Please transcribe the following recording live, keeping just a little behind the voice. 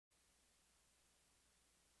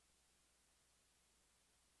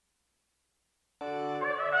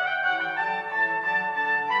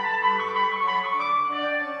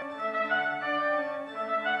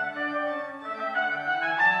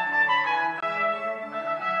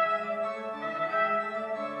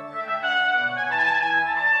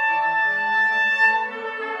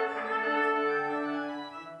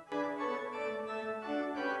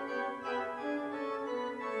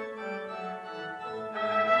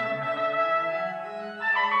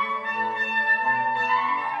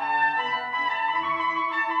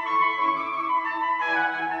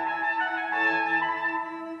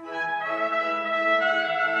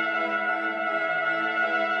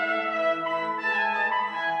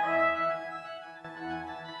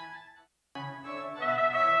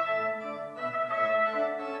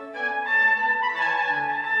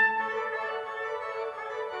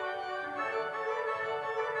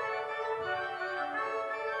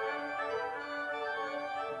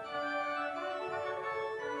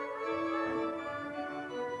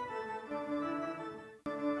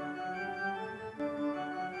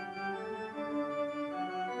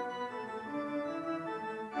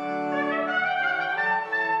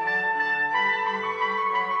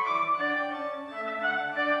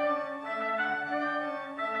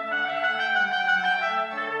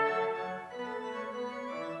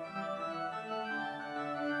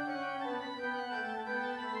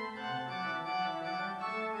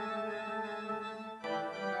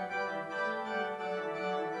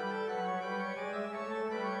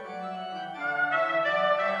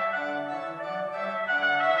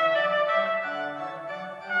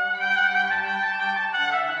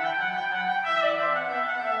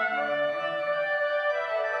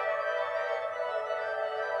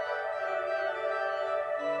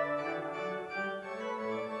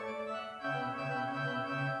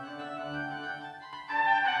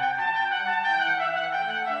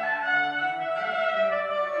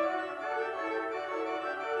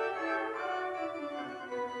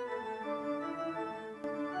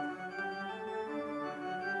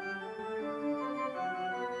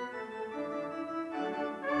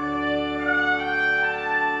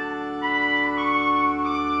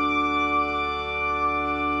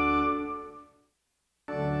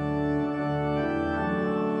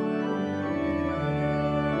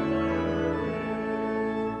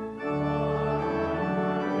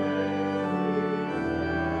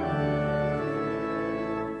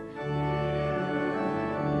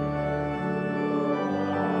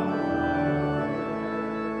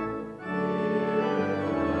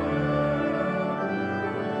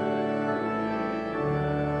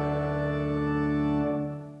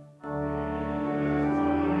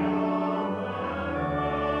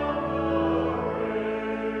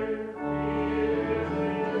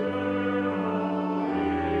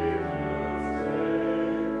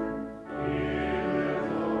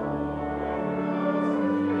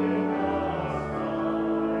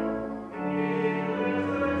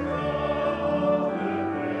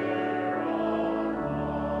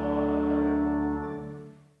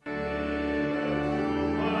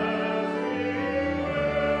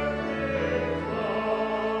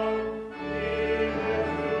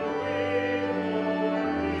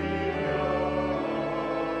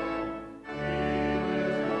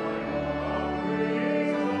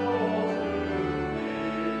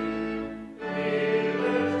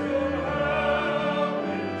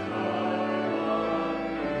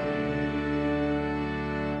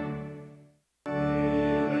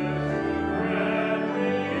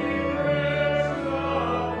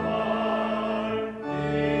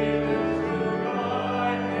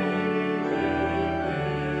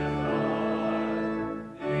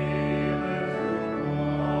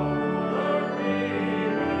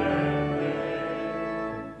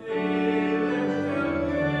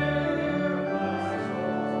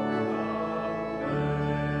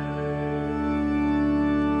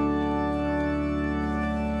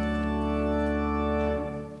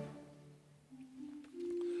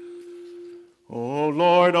O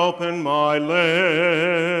Lord, open my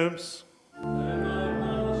lips.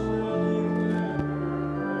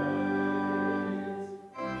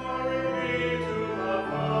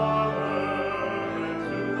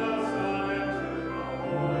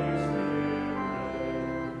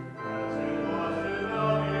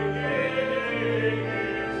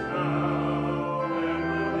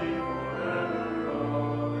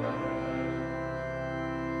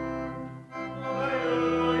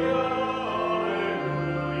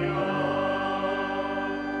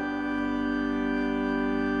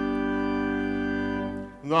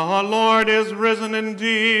 The Lord is risen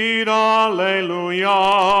indeed. Alleluia.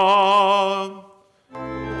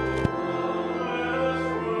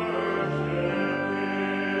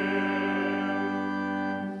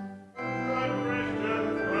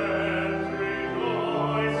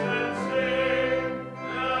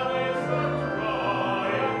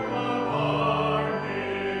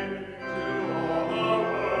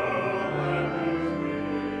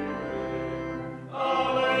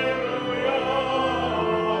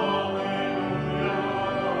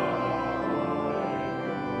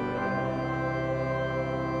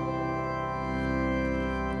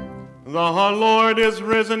 The Lord is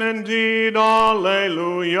risen indeed.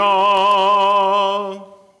 Alleluia.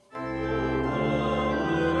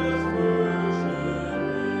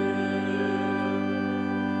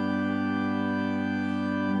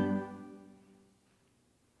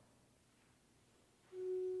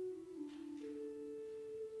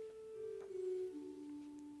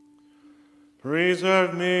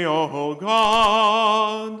 Preserve me, O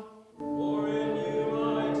God.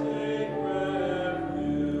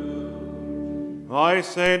 I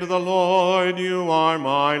say to the Lord, you are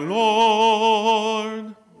my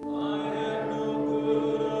Lord. I have no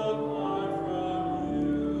good apart from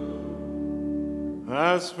you.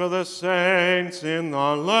 As for the saints in the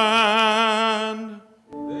land,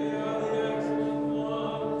 They are the excellent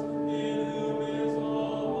ones, in whom is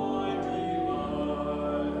all my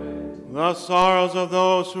delight. the sorrows of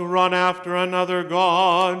those who run after another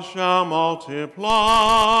God shall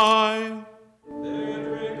multiply. They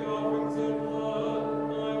drink offerings of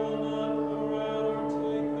blood, I will not pour out or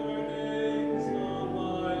take their names on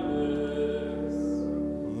my lips.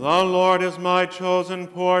 The Lord is my chosen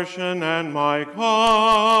portion and my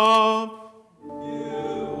cup.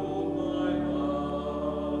 You hold my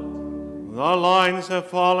heart. The lines have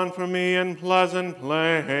fallen for me in pleasant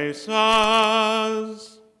places.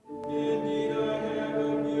 Indeed, I have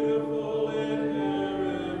a beautiful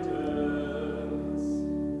inheritance.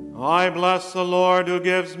 I bless the Lord who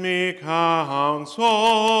gives me counsel.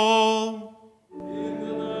 In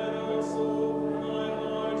the night also, my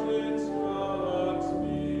heart instructs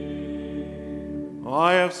me.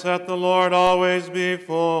 I have set the Lord always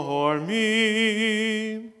before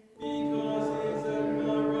me. Because he is at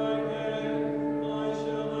my right hand, I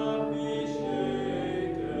shall not be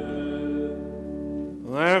shaken.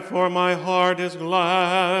 Therefore my heart is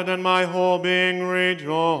glad, and my whole being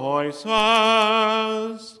rejoices.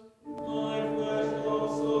 My flesh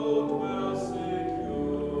also dwells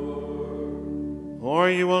secure. For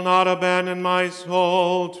you will not abandon my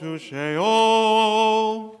soul to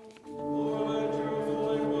Sheol. For let your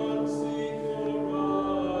Holy One see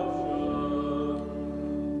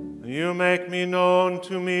corruption. You make me known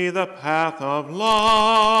to me the path of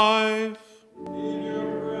life. In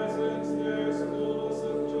your presence there is fullness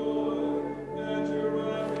of joy. At your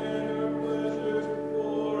right hand are pleasures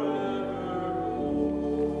forevermore.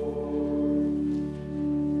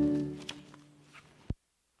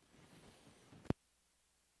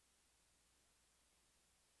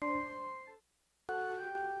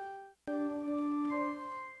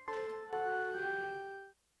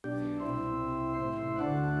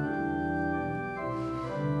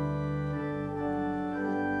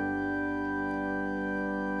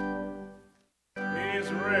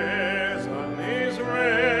 He's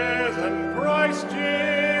risen, Christ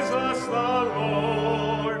Jesus the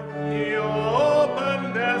Lord. He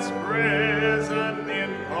opened as prison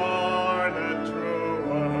incarnate true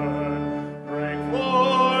word. Break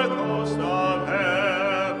forth, host of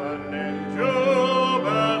heaven, in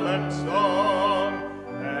jubilant song,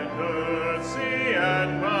 and earth, sea,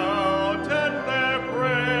 and mountain their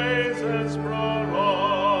praises prolong.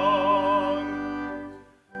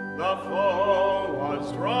 The foe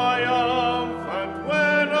was triumphant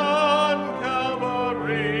when on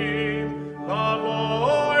Calvary the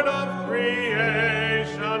Lord of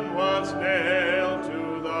creation was nailed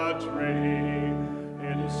to the tree.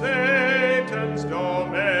 In Satan's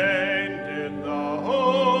domain did the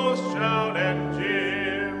host shout and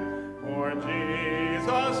jeer, for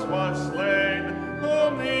Jesus was slain,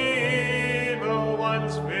 whom the evil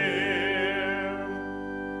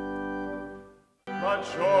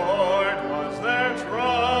But short was their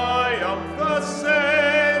triumph, the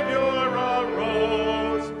Savior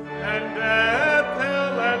arose, and death,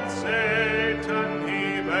 hell, and Satan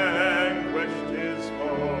he vanquished his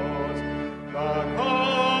foes. The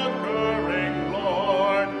conquering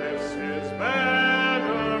Lord lifts his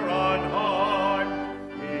banner on high.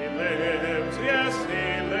 He lives, yes,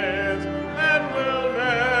 he lives, and will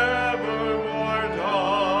nevermore die.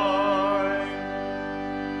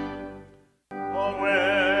 Oh,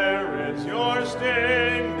 where is your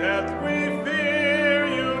sting, death? We fear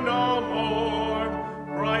you no more.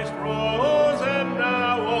 Christ rose, and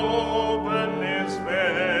now open is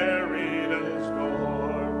buried and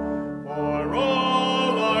store. For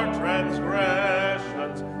all our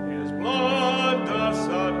transgressions his blood does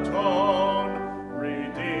atone.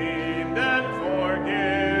 Redeemed and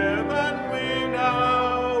forgiven, we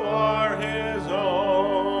now are his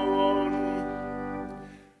own.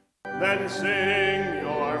 Then sing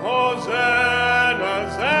your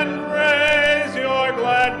hosannas and raise your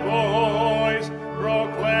glad voice.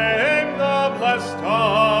 Proclaim the blessed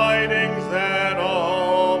tidings that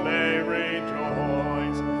all may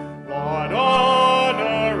rejoice. Laud,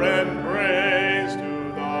 honor, and praise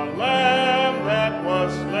to the Lamb that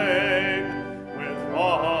was slain. With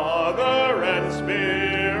Father and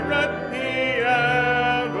Spirit he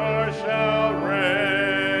ever shall reign.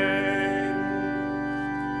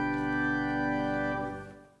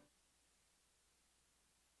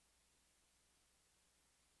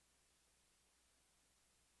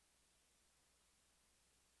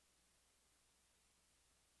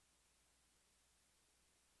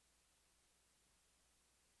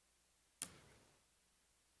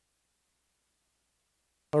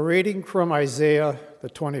 A reading from Isaiah, the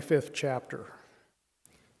 25th chapter.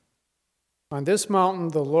 On this mountain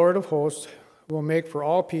the Lord of hosts will make for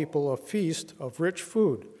all people a feast of rich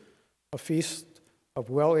food, a feast of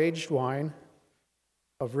well-aged wine,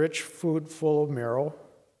 of rich food full of marrow,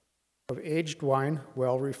 of aged wine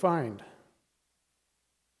well refined.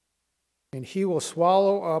 And he will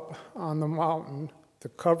swallow up on the mountain the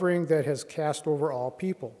covering that has cast over all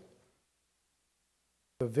people,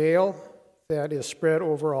 the veil that is spread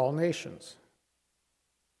over all nations.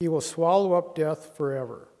 He will swallow up death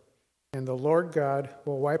forever, and the Lord God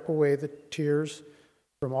will wipe away the tears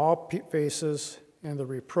from all faces, and the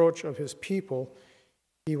reproach of his people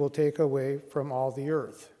he will take away from all the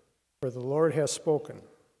earth, for the Lord has spoken.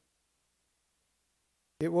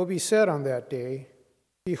 It will be said on that day,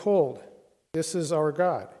 Behold, this is our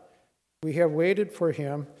God. We have waited for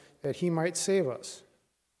him that he might save us.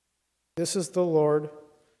 This is the Lord.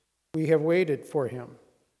 We have waited for him.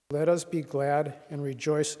 Let us be glad and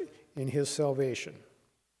rejoice in his salvation.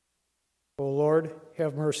 O Lord,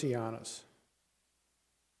 have mercy on us.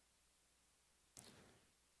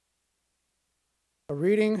 A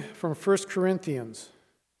reading from 1 Corinthians,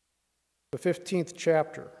 the 15th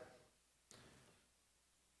chapter.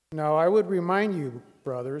 Now I would remind you,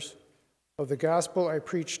 brothers, of the gospel I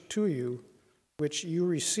preached to you, which you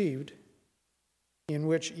received, in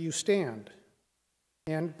which you stand,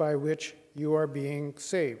 and by which you are being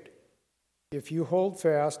saved, if you hold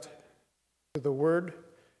fast to the word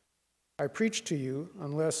I preached to you,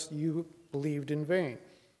 unless you believed in vain.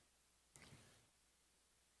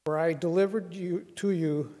 For I delivered to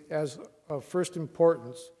you as of first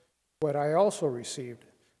importance what I also received,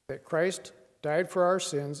 that Christ died for our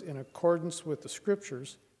sins in accordance with the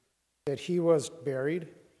Scriptures, that he was buried,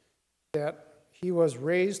 that he was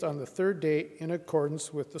raised on the third day in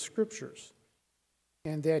accordance with the Scriptures,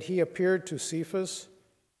 and that he appeared to Cephas,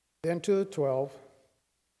 then to the 12.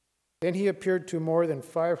 Then he appeared to more than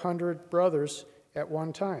 500 brothers at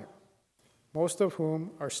one time, most of whom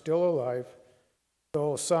are still alive,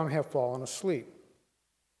 though some have fallen asleep.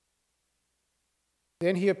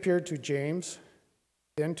 Then he appeared to James,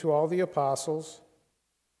 then to all the apostles.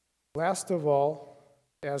 Last of all,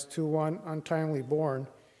 as to one untimely born,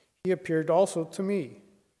 he appeared also to me,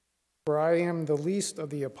 for I am the least of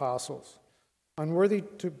the apostles, unworthy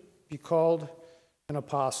to be called an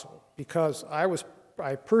apostle, because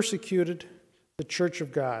I persecuted the church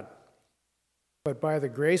of God. But by the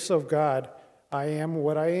grace of God, I am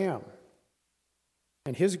what I am.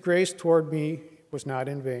 And his grace toward me was not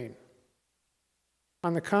in vain.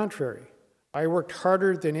 On the contrary, I worked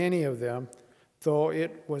harder than any of them, though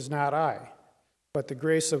it was not I, but the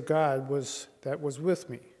grace of God that was with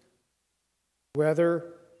me.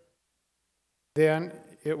 Whether then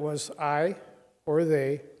it was I or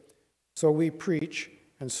they, so we preach,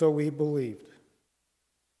 and so we believed.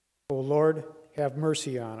 O Lord, have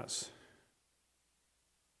mercy on us.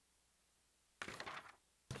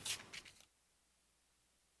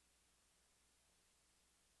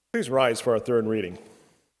 Please rise for our third reading.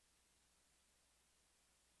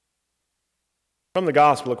 From the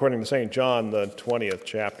Gospel according to St. John, the 20th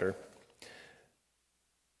chapter.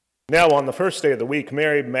 Now on the first day of the week,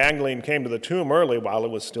 Mary Magdalene came to the tomb early while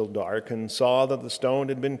it was still dark and saw that the stone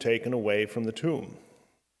had been taken away from the tomb.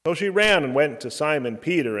 So she ran and went to Simon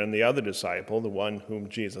Peter and the other disciple, the one whom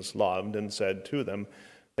Jesus loved, and said to them,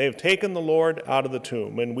 "They have taken the Lord out of the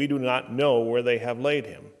tomb, and we do not know where they have laid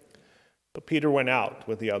him." So Peter went out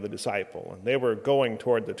with the other disciple, and they were going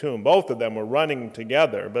toward the tomb. Both of them were running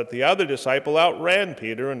together, but the other disciple outran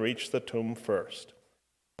Peter and reached the tomb first.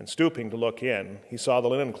 And stooping to look in, he saw the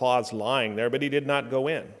linen cloths lying there, but he did not go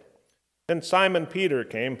in. Then Simon Peter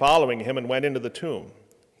came, following him, and went into the tomb.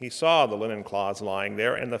 He saw the linen cloths lying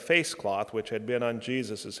there, and the face cloth which had been on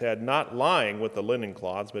Jesus' head, not lying with the linen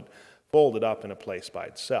cloths, but folded up in a place by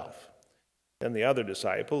itself. Then the other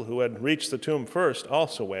disciple, who had reached the tomb first,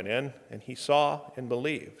 also went in, and he saw and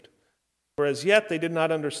believed. For as yet they did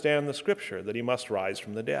not understand the scripture, that he must rise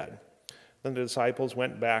from the dead. Then the disciples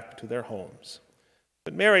went back to their homes.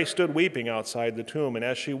 But Mary stood weeping outside the tomb, and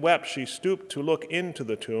as she wept, she stooped to look into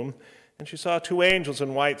the tomb, and she saw two angels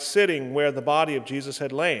in white sitting where the body of Jesus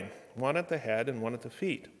had lain, one at the head and one at the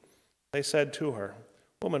feet. They said to her,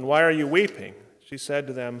 "Woman, why are you weeping?" She said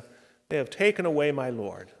to them, "They have taken away my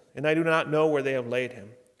Lord, and I do not know where they have laid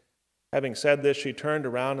him." Having said this, she turned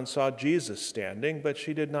around and saw Jesus standing, but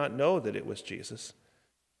she did not know that it was Jesus.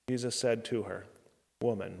 Jesus said to her,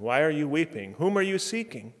 "Woman, why are you weeping? Whom are you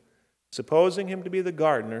seeking?" Supposing him to be the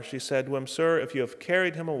gardener, she said to him, "Sir, if you have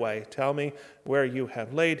carried him away, tell me where you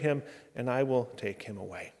have laid him, and I will take him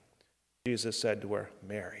away." Jesus said to her,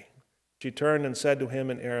 "Mary." She turned and said to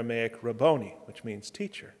him in Aramaic, "Rabboni," which means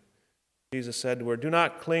teacher. Jesus said to her, "Do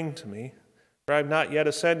not cling to me, for I have not yet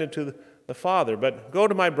ascended to the Father, but go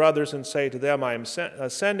to my brothers and say to them, I am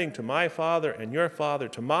ascending to my Father and your Father,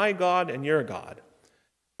 to my God and your God."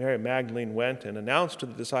 Mary Magdalene went and announced to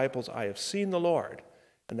the disciples, "I have seen the Lord,"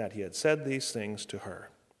 and that he had said these things to her.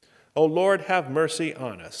 O Lord, have mercy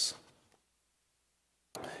on us.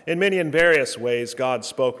 In many and various ways, God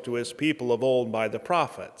spoke to his people of old by the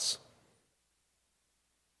prophets.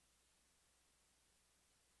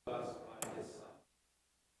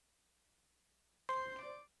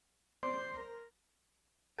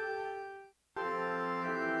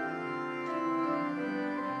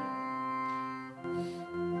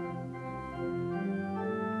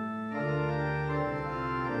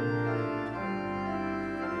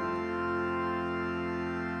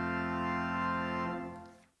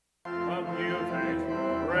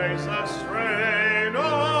 Raise a strain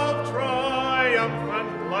of triumphant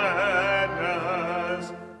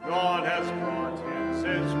gladness. God has brought his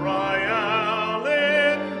Israel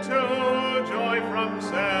into joy from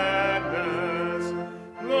sadness.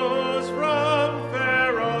 Loose from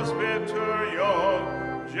Pharaoh's bitter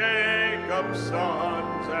yoke, Jacob's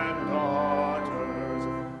sons and daughters.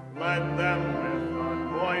 Led them with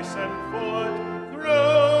unmoistened foot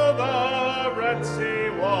through the Red Sea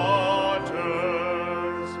waters.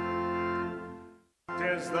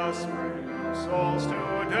 'Tis the spring of souls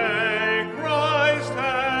today, Christ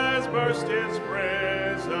has burst his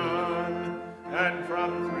prison, and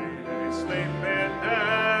from 3 days' sleep in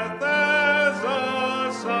death, as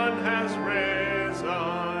the sun has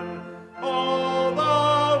risen, all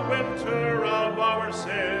the winter of our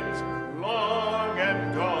sins, long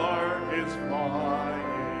and dark, is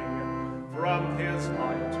flying. From his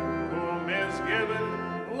light to whom is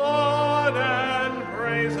given laud and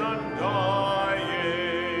praise undying.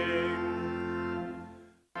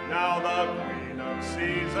 Now the Queen of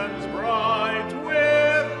Seasons bright,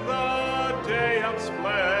 with the day of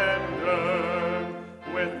splendor,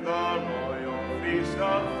 with the royal feast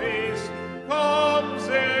of feasts, comes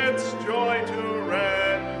its joy to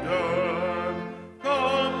render,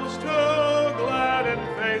 comes to gladden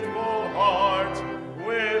faithful hearts,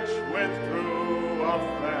 which with true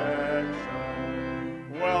affection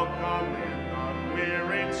welcome in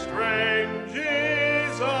unwearied strain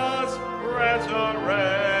Jesus'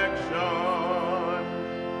 resurrection.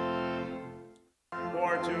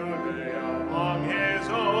 For today among his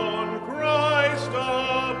own Christ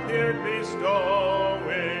appeared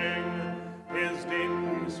bestowing his deep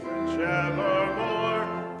peace which evermore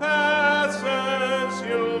passes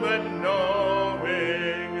human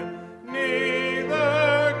knowing.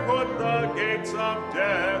 Neither could the gates of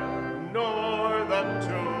death nor the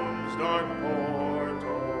tomb's dark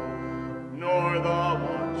portal, nor the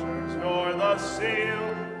watchers, nor the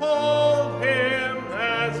seal hold him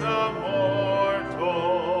as a mortal.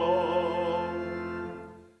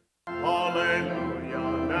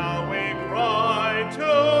 Hallelujah, now we cry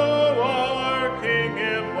to our King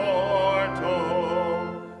immortal.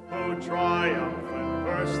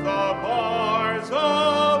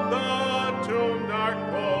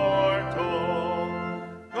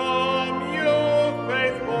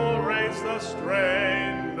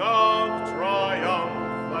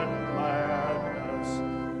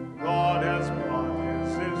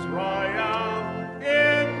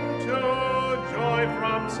 joy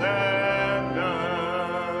from sadness.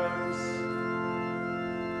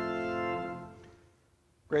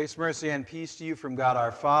 Grace, mercy, and peace to you from God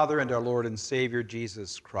our Father and our Lord and Savior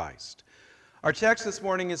Jesus Christ. Our text this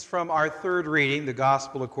morning is from our third reading, the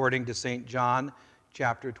Gospel according to St. John,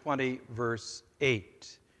 chapter 20, verse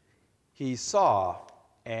 8. He saw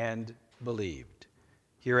and believed.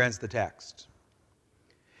 Here ends the text.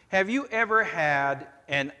 Have you ever had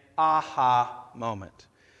an aha moment?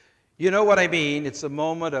 You know what I mean. It's a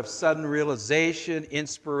moment of sudden realization,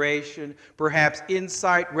 inspiration, perhaps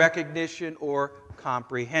insight, recognition, or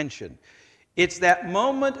comprehension. It's that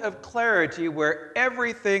moment of clarity where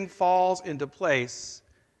everything falls into place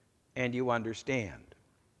and you understand.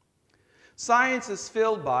 Science is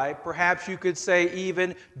filled by, perhaps you could say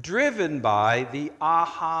even driven by, the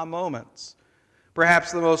aha moments.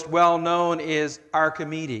 Perhaps the most well-known is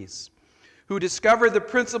Archimedes, who discovered the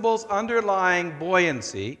principles underlying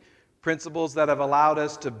buoyancy, principles that have allowed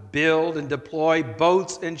us to build and deploy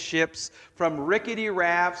boats and ships from rickety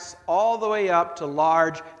rafts all the way up to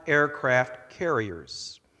large aircraft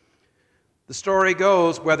carriers. The story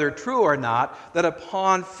goes, whether true or not, that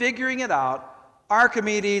upon figuring it out,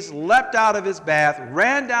 Archimedes leapt out of his bath,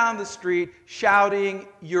 ran down the street shouting,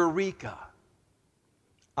 "Eureka!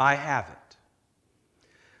 I have it."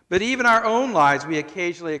 But even in our own lives, we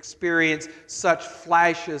occasionally experience such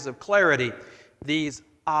flashes of clarity, these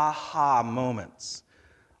aha moments.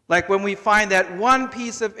 Like when we find that one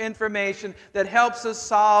piece of information that helps us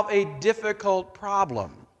solve a difficult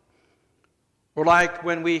problem. Or like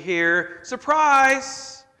when we hear,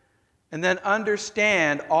 "Surprise!" and then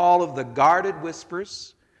understand all of the guarded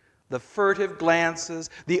whispers, the furtive glances,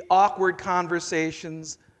 the awkward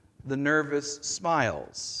conversations, the nervous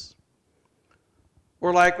smiles.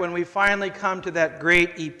 Or like when we finally come to that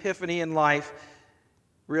great epiphany in life,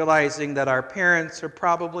 realizing that our parents are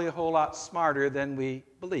probably a whole lot smarter than we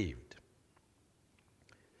believed.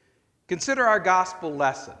 Consider our gospel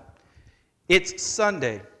lesson. It's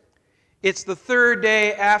Sunday. It's the third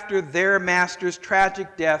day after their master's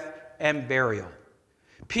tragic death and burial.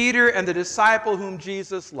 Peter and the disciple whom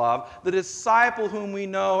Jesus loved, the disciple whom we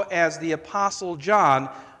know as the Apostle John,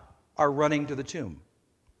 are running to the tomb.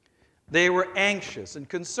 They were anxious and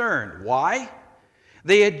concerned. Why?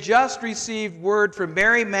 They had just received word from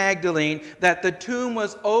Mary Magdalene that the tomb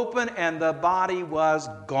was open and the body was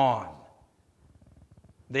gone.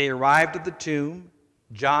 They arrived at the tomb,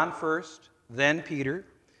 John first, then Peter.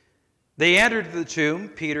 They entered the tomb,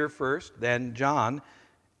 Peter first, then John,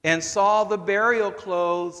 and saw the burial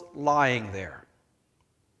clothes lying there.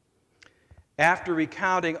 After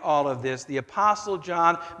recounting all of this, the Apostle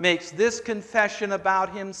John makes this confession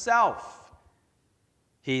about himself.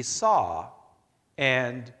 He saw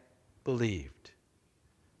and believed.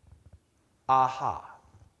 Aha.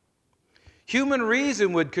 Human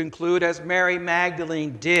reason would conclude, as Mary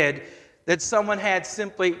Magdalene did, that someone had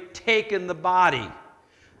simply taken the body.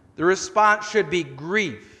 The response should be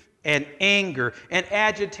grief and anger and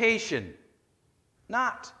agitation,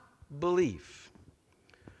 not belief.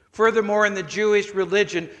 Furthermore, in the Jewish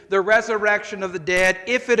religion, the resurrection of the dead,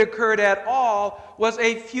 if it occurred at all, was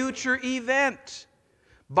a future event.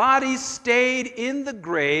 Bodies stayed in the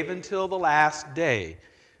grave until the last day.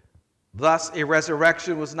 Thus, a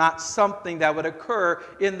resurrection was not something that would occur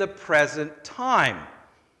in the present time.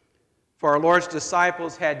 For our Lord's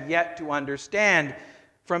disciples had yet to understand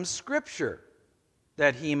from Scripture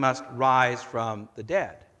that he must rise from the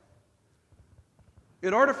dead.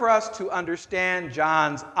 In order for us to understand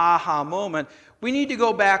John's aha moment, we need to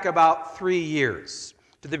go back about 3 years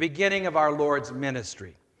to the beginning of our Lord's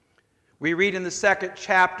ministry. We read in the 2nd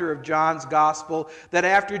chapter of John's Gospel that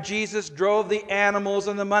after Jesus drove the animals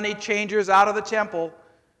and the money changers out of the temple,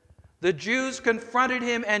 the Jews confronted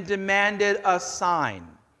him and demanded a sign.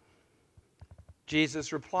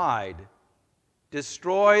 Jesus replied,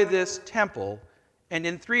 "Destroy this temple, and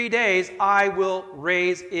in 3 days I will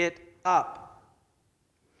raise it up."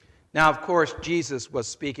 Now, of course, Jesus was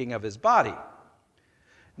speaking of his body.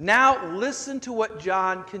 Now, listen to what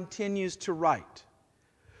John continues to write.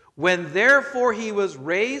 "When therefore he was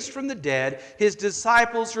raised from the dead, his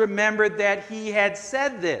disciples remembered that he had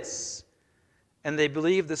said this, and they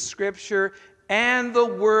believed the Scripture and the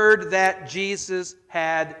word that Jesus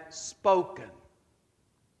had spoken."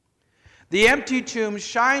 The empty tomb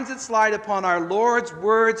shines its light upon our Lord's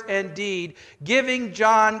words and deed, giving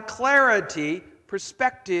John clarity,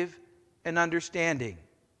 perspective, and understanding.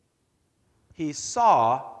 He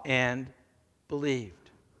saw and believed.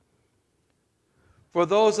 For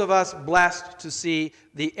those of us blessed to see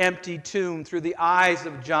the empty tomb through the eyes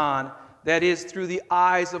of John, that is, through the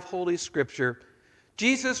eyes of Holy Scripture,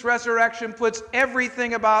 Jesus' resurrection puts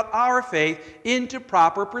everything about our faith into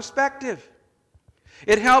proper perspective.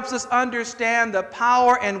 It helps us understand the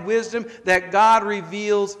power and wisdom that God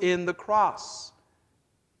reveals in the cross.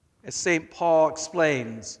 As St. Paul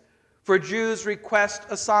explains, for Jews request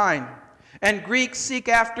a sign, and Greeks seek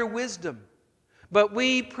after wisdom. But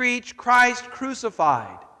we preach Christ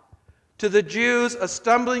crucified, to the Jews a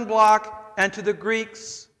stumbling block, and to the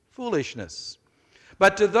Greeks foolishness.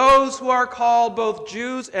 But to those who are called both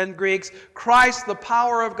Jews and Greeks, Christ the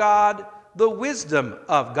power of God, the wisdom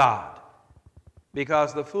of God.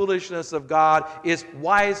 Because the foolishness of God is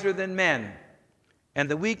wiser than men, and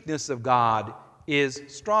the weakness of God is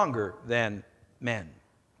stronger than men.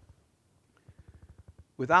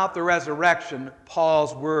 Without the resurrection,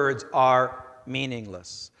 Paul's words are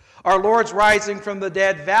meaningless. Our Lord's rising from the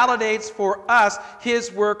dead validates for us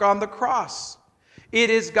his work on the cross. It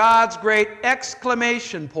is God's great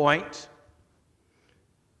exclamation point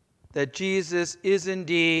that Jesus is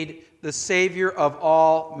indeed the Savior of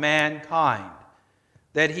all mankind,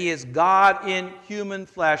 that he is God in human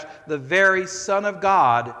flesh, the very Son of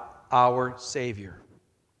God, our Savior.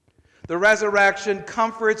 The resurrection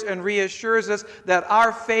comforts and reassures us that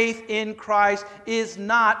our faith in Christ is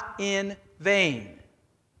not in vain.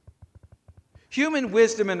 Human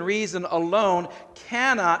wisdom and reason alone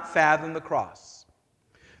cannot fathom the cross.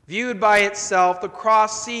 Viewed by itself, the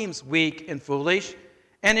cross seems weak and foolish,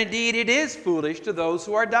 and indeed it is foolish to those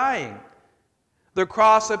who are dying. The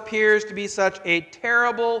cross appears to be such a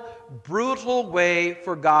terrible, brutal way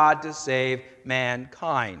for God to save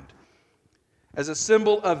mankind. As a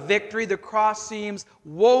symbol of victory, the cross seems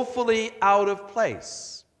woefully out of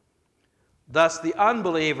place. Thus, the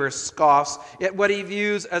unbeliever scoffs at what he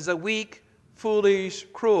views as a weak, foolish,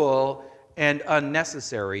 cruel, and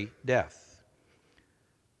unnecessary death.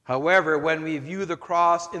 However, when we view the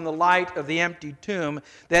cross in the light of the empty tomb,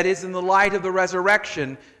 that is, in the light of the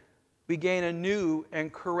resurrection, we gain a new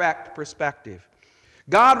and correct perspective.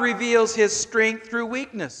 God reveals his strength through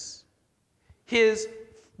weakness, his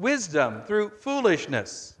wisdom through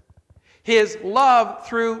foolishness, his love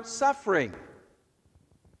through suffering,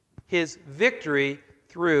 his victory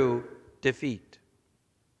through defeat.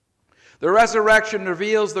 The resurrection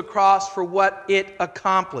reveals the cross for what it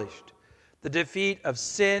accomplished: the defeat of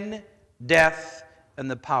sin, death, and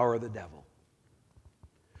the power of the devil.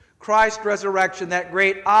 Christ's resurrection, that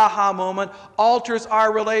great aha moment, alters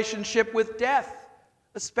our relationship with death,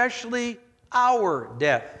 especially our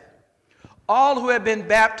death. All who have been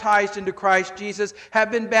baptized into Christ Jesus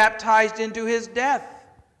have been baptized into his death.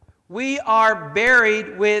 We are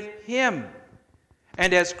buried with him.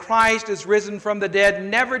 And as Christ is risen from the dead,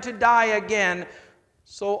 never to die again,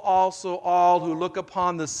 so also all who look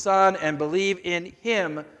upon the Son and believe in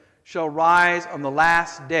him shall rise on the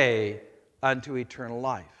last day unto eternal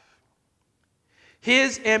life.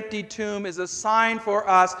 His empty tomb is a sign for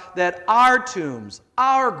us that our tombs,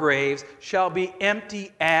 our graves, shall be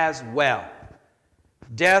empty as well.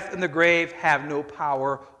 Death and the grave have no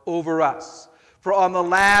power over us. For on the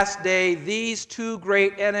last day, these two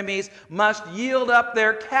great enemies must yield up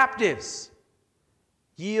their captives,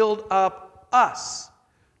 yield up us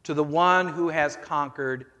to the one who has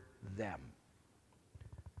conquered them.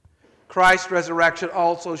 Christ's resurrection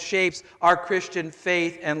also shapes our Christian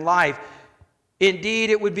faith and life. Indeed,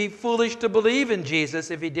 it would be foolish to believe in Jesus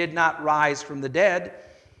if he did not rise from the dead.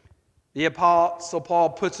 The Apostle Paul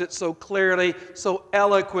puts it so clearly, so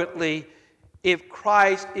eloquently: if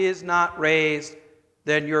Christ is not raised,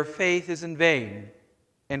 then your faith is in vain,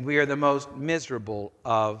 and we are the most miserable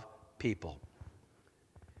of people.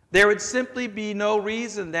 There would simply be no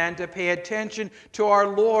reason then to pay attention to our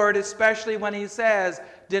Lord, especially when he says,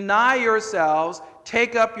 "Deny yourselves,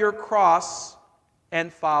 take up your cross,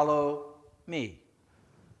 and follow me."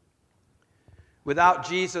 Without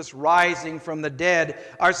Jesus rising from the dead,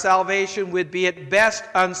 our salvation would be at best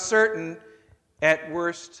uncertain, at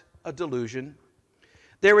worst a delusion.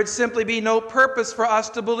 There would simply be no purpose for us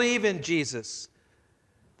to believe in Jesus.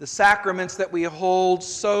 The sacraments that we hold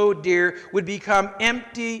so dear would become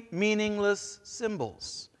empty, meaningless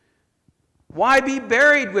symbols. Why be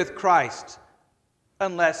buried with Christ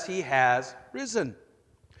unless he has risen?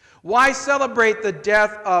 Why celebrate the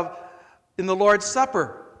death in the Lord's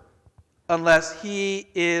Supper unless he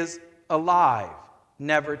is alive,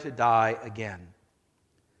 never to die again?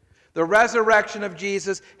 The resurrection of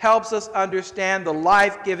Jesus helps us understand the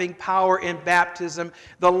life-giving power in baptism,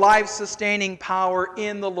 the life-sustaining power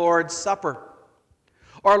in the Lord's Supper.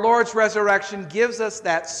 Our Lord's resurrection gives us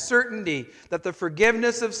that certainty that the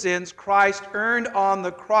forgiveness of sins Christ earned on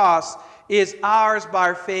the cross is ours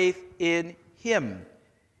by faith in him,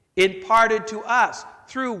 imparted to us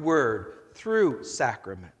through word, through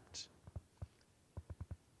sacrament.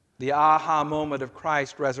 The aha moment of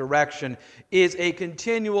Christ's resurrection is a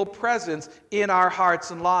continual presence in our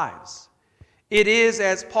hearts and lives. It is,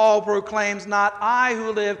 as Paul proclaims, not I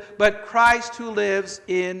who live, but Christ who lives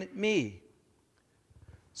in me.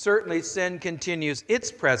 Certainly, sin continues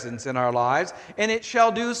its presence in our lives, and it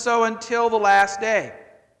shall do so until the last day.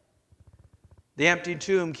 The empty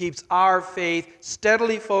tomb keeps our faith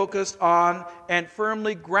steadily focused on and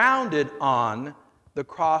firmly grounded on the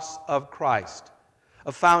cross of Christ,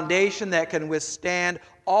 a foundation that can withstand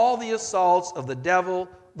all the assaults of the devil,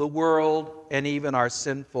 the world, and even our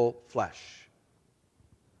sinful flesh.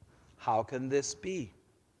 How can this be?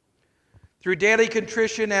 Through daily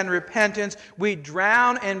contrition and repentance, we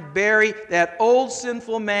drown and bury that old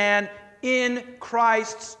sinful man in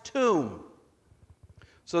Christ's tomb,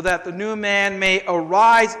 so that the new man may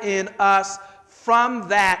arise in us from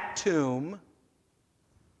that tomb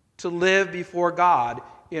to live before God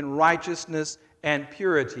in righteousness and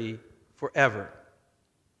purity forever.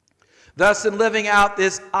 Thus, in living out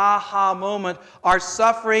this aha moment, our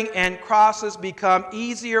suffering and crosses become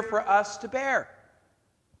easier for us to bear.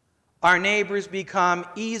 Our neighbors become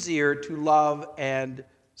easier to love and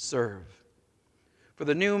serve. For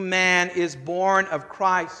the new man is born of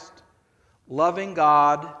Christ, loving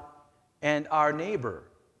God and our neighbor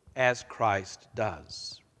as Christ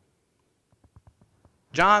does.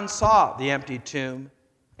 John saw the empty tomb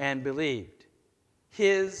and believed.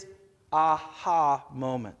 His aha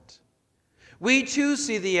moment. We too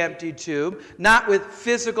see the empty tomb, not with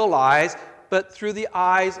physical eyes, but through the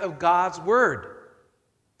eyes of God's Word,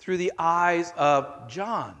 through the eyes of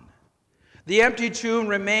John. The empty tomb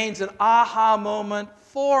remains an aha moment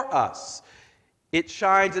for us. It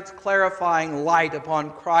shines its clarifying light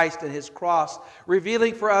upon Christ and his cross,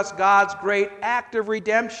 revealing for us God's great act of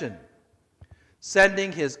redemption,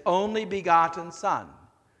 sending his only begotten Son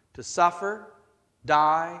to suffer,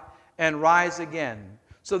 die, and rise again,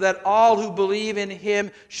 so that all who believe in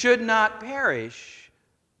him should not perish,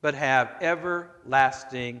 but have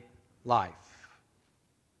everlasting life.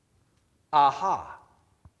 Aha.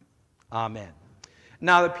 Amen.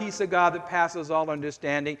 Now the peace of God that passes all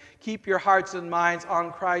understanding, keep your hearts and minds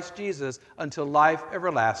on Christ Jesus until life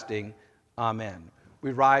everlasting. Amen.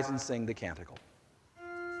 We rise and sing the canticle.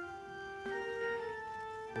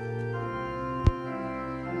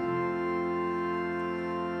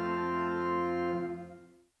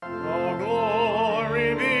 All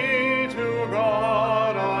glory be to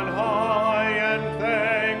God on high, and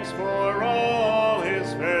thanks for all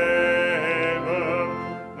his favor.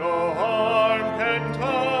 No harm can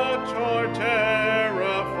touch or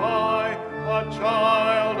terrify a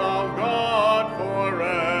child of God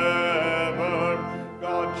forever.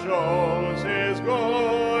 God shows his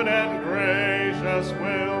good and gracious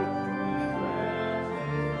will,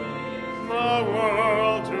 the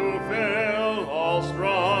world to fill. All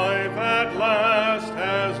strife at last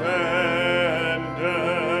has ended.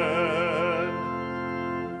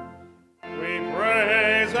 We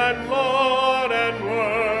praise and laud and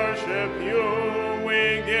worship you.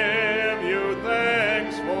 We give you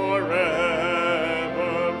thanks forever.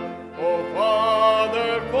 O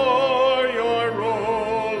Father, for your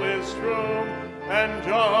rule is true and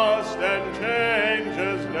just and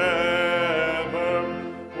changes never.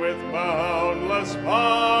 With boundless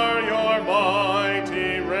power your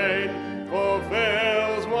mighty reign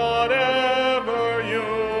fulfills whatever you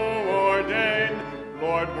ordain.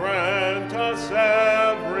 Lord, grant us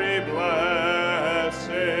every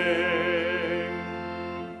blessing.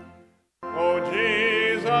 O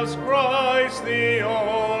Jesus Christ, the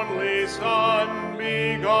only Son,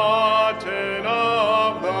 begotten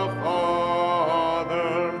of the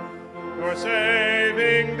Father, your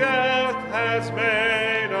saving death has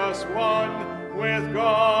made us one with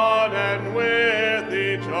God and with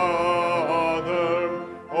each other.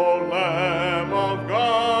 O Lamb of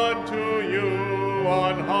God, to you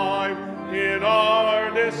on high, in our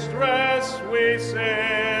distress we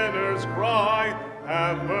sinners cry,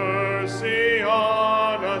 have mercy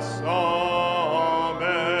on us.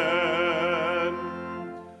 Amen.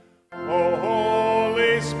 O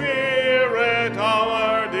Holy Spirit,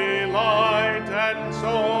 our delight and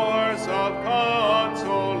source of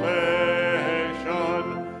consolation,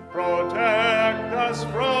 protect us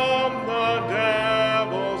from the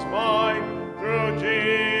devil's might through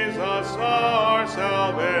Jesus our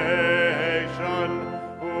salvation,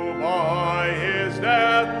 who by his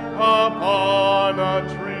death upon a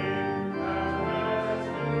tree has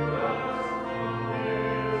rescued us from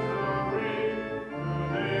misery. To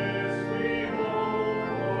this we hold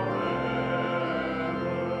forever.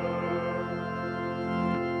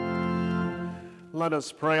 Let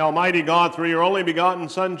us pray. Almighty God, through your only begotten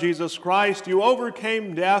Son, Jesus Christ, you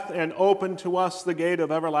overcame death and opened to us the gate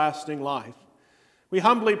of everlasting life. We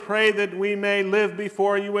humbly pray that we may live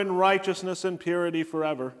before you in righteousness and purity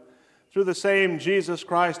forever. Through the same Jesus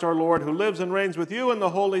Christ our Lord, who lives and reigns with you in the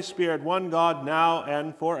Holy Spirit, one God, now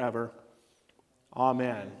and forever.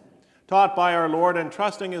 Amen. Taught by our Lord and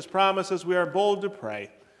trusting his promises, we are bold to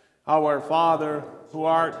pray. Our Father, who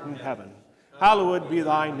art in heaven, hallowed be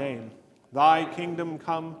thy name. Thy kingdom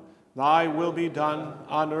come, thy will be done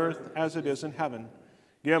on earth as it is in heaven.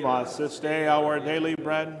 Give us this day our daily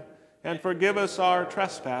bread, and forgive us our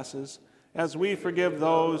trespasses, as we forgive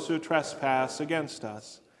those who trespass against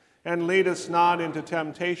us. And lead us not into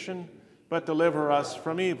temptation, but deliver us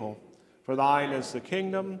from evil. For thine is the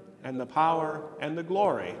kingdom, and the power, and the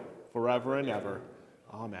glory, forever and ever.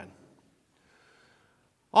 Amen.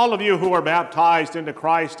 All of you who are baptized into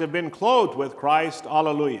Christ have been clothed with Christ.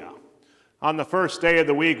 Alleluia. On the first day of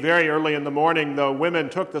the week, very early in the morning, the women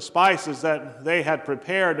took the spices that they had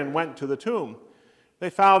prepared and went to the tomb. They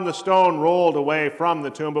found the stone rolled away from the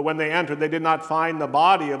tomb, but when they entered, they did not find the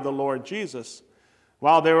body of the Lord Jesus.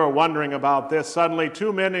 While they were wondering about this, suddenly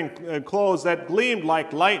 2 men in clothes that gleamed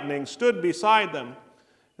like lightning stood beside them.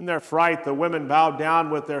 In their fright, the women bowed down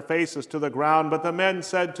with their faces to the ground, but the men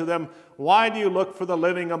said to them, "Why do you look for the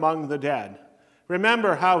living among the dead?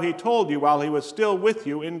 Remember how he told you while he was still with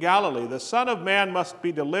you in Galilee, the Son of Man must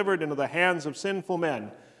be delivered into the hands of sinful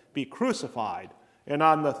men, be crucified, and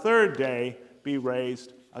on the third day be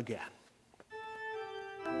raised again."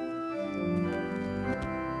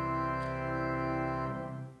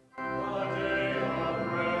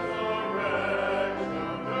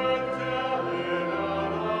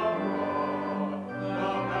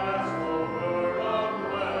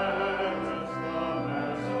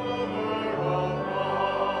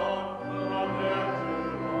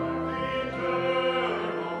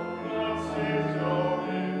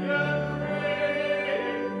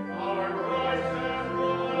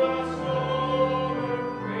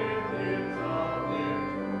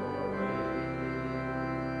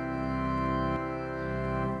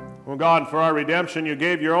 O God, for our redemption, you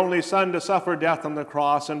gave your only Son to suffer death on the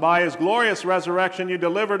cross, and by his glorious resurrection you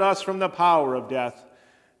delivered us from the power of death.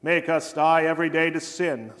 Make us die every day to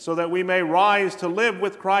sin, so that we may rise to live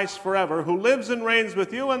with Christ forever, who lives and reigns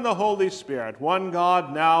with you in the Holy Spirit, one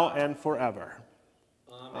God, now and forever.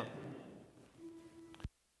 Amen.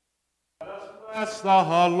 Let us bless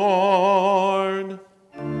the Lord.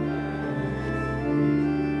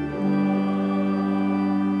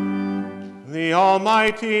 The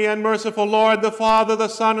Almighty and merciful Lord, the Father, the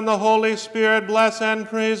Son, and the Holy Spirit, bless and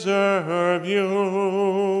preserve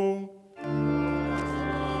you.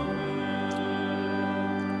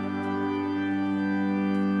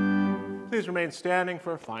 Please remain standing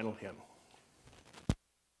for a final hymn.